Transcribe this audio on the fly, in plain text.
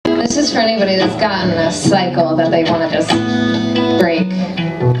for anybody that's gotten a cycle that they want to just break.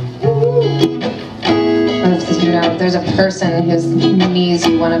 Or if you know there's a person whose knees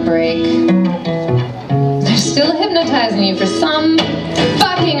you want to break. They're still hypnotizing you for some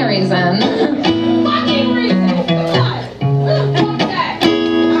fucking reason. Fucking reason! Come on! What's that?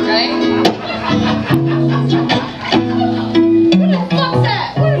 Right? What the fuck's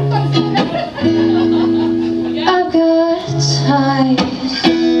that? What the fuck's that? I've got ties,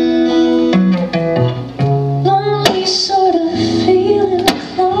 lonely sort of feeling,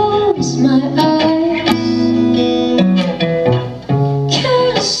 close my eyes,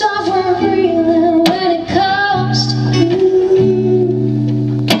 can't stop from breathing when it comes to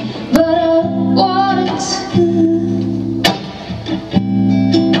you, but I wanted to,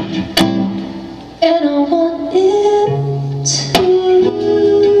 and I want it to.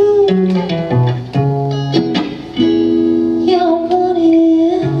 Yeah, I want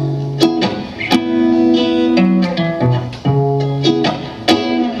it.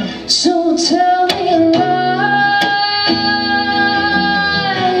 So tell me lies,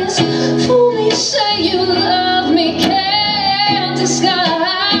 fool me, say you love me, can't disguise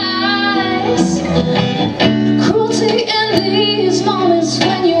cruelty in these moments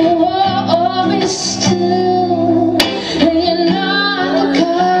when you are me still, and you're not the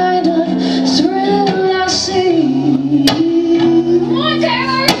kind of thrill I see.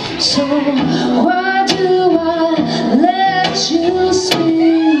 So why do I let you speak?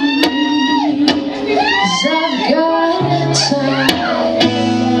 'Cause I've got time,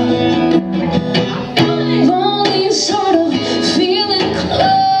 lonely sort of feeling,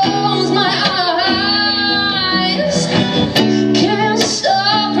 close my eyes, can't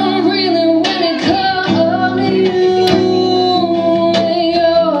stop from breathing when it comes to you.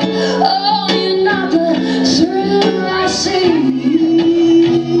 Oh, you're not the thrill I see.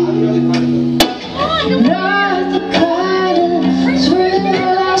 Not the kind of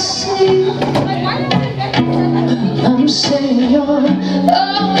thrill I see. I'm saying you're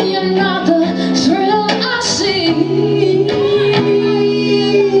not the thrill I see.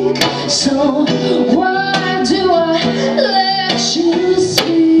 So why do I let you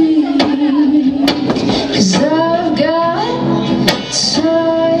speak? 'Cause I've got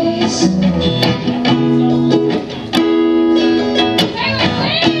ties.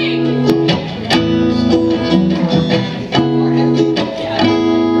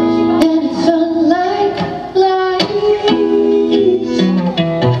 And it felt like life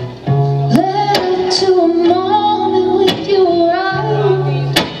led to a moment with you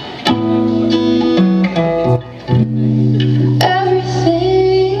right.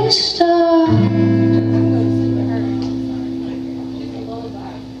 Everything stopped.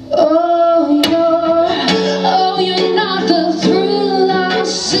 Oh, you're not the thrill I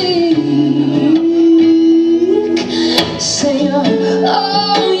seek. Say,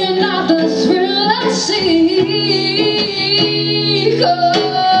 oh, you're not the thrill I seek.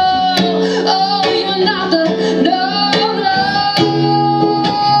 Oh, you're not the, no.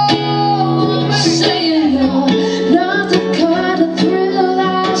 Say you're not the kind of thrill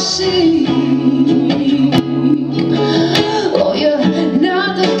I seek. Oh, you're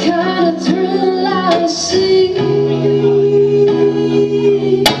not the kind of thrill I seek.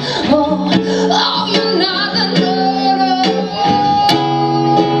 Oh, you're not the,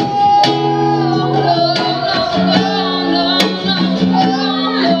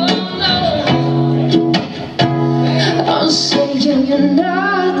 I'm saying you're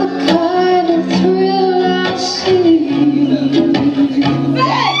not the kind of thrill I see.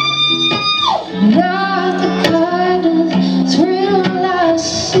 Not the kind of thrill I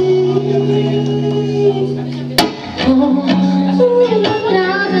see. Oh, you're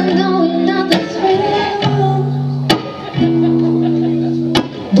not the thrill.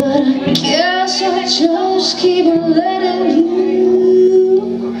 But I guess I just keep letting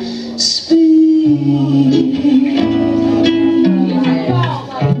you speak.